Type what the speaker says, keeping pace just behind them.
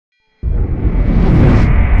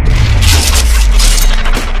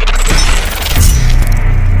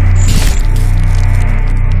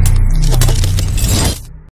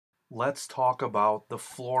let's talk about the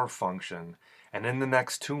floor function. And in the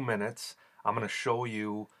next 2 minutes, I'm going to show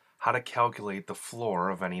you how to calculate the floor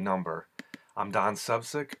of any number. I'm Don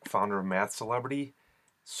Sevcik, founder of Math Celebrity.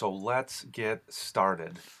 So let's get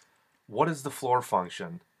started. What is the floor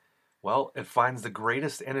function? Well, it finds the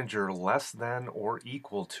greatest integer less than or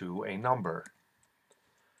equal to a number.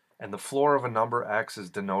 And the floor of a number x is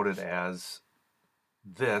denoted as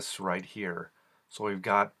this right here. So we've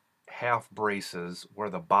got half braces where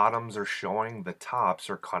the bottoms are showing, the tops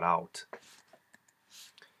are cut out.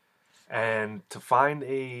 And to find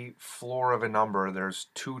a floor of a number, there's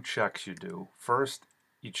two checks you do. First,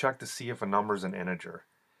 you check to see if a number is an integer.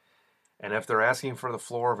 And if they're asking for the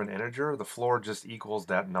floor of an integer, the floor just equals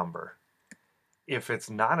that number. If it's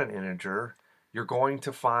not an integer, you're going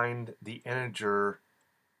to find the integer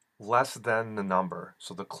less than the number.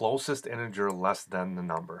 So the closest integer less than the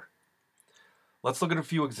number. Let's look at a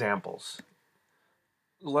few examples.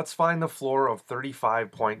 Let's find the floor of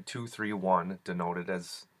 35.231, denoted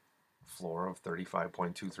as floor of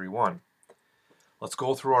 35.231. Let's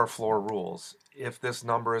go through our floor rules. If this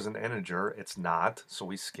number is an integer, it's not, so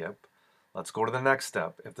we skip. Let's go to the next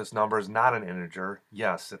step. If this number is not an integer,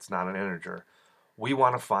 yes, it's not an integer. We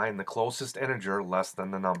want to find the closest integer less than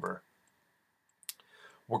the number.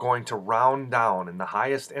 We're going to round down, and the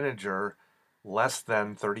highest integer less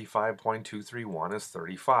than 35.231 is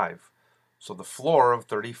 35. So the floor of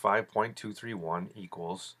 35.231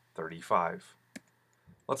 equals 35.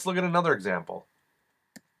 Let's look at another example.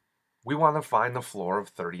 We want to find the floor of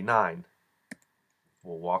 39.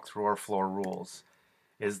 We'll walk through our floor rules.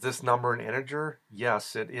 Is this number an integer?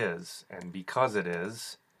 Yes, it is. And because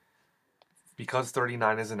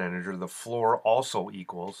 39 is an integer, the floor also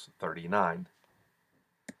equals 39.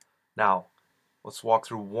 Now, let's walk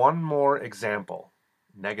through one more example,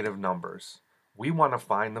 negative numbers. We want to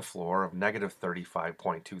find the floor of negative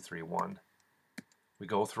 35.231. We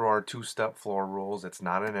go through our two-step floor rules. It's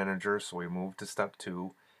not an integer, so we move to step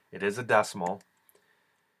 2. It is a decimal.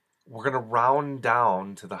 We're going to round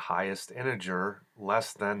down to the highest integer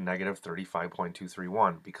less than negative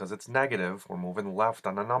 35.231. Because it's negative, we're moving left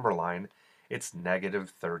on the number line. It's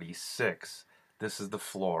negative 36. This is the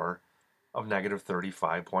floor of negative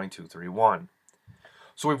 35.231.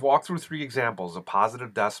 So we've walked through 3 examples, a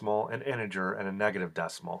positive decimal, an integer, and a negative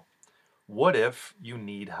decimal. What if you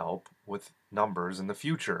need help with numbers in the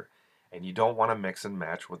future and you don't want to mix and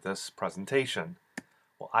match with this presentation?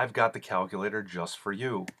 Well, I've got the calculator just for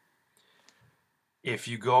you. If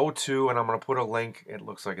you go to, and I'm going to put a link, it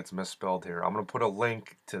looks like it's misspelled here. I'm going to put a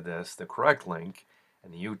link to this, the correct link,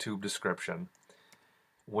 in the YouTube description.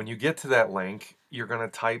 When you get to that link, you're going to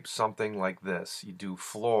type something like this. You do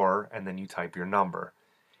floor and then you type your number.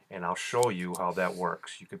 And I'll show you how that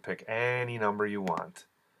works. You can pick any number you want.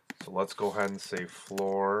 So let's go ahead and say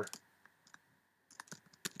floor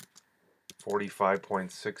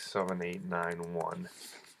 45.67891.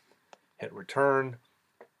 Hit return,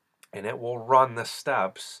 and it will run the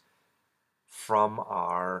steps from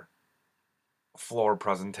our floor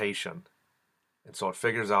presentation. And so it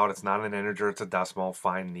figures out it's not an integer, it's a decimal.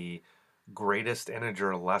 Find the greatest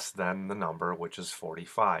integer less than the number, which is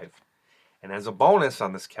 45. And as a bonus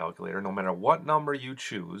on this calculator, no matter what number you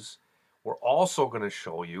choose, we're also going to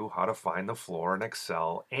show you how to find the floor in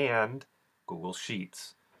Excel and Google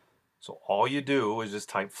Sheets. So all you do is just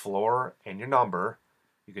type floor and your number.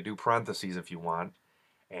 You could do parentheses if you want,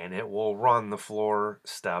 and it will run the floor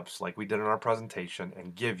steps like we did in our presentation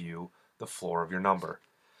and give you the floor of your number.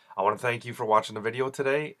 I want to thank you for watching the video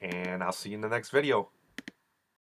today, and I'll see you in the next video.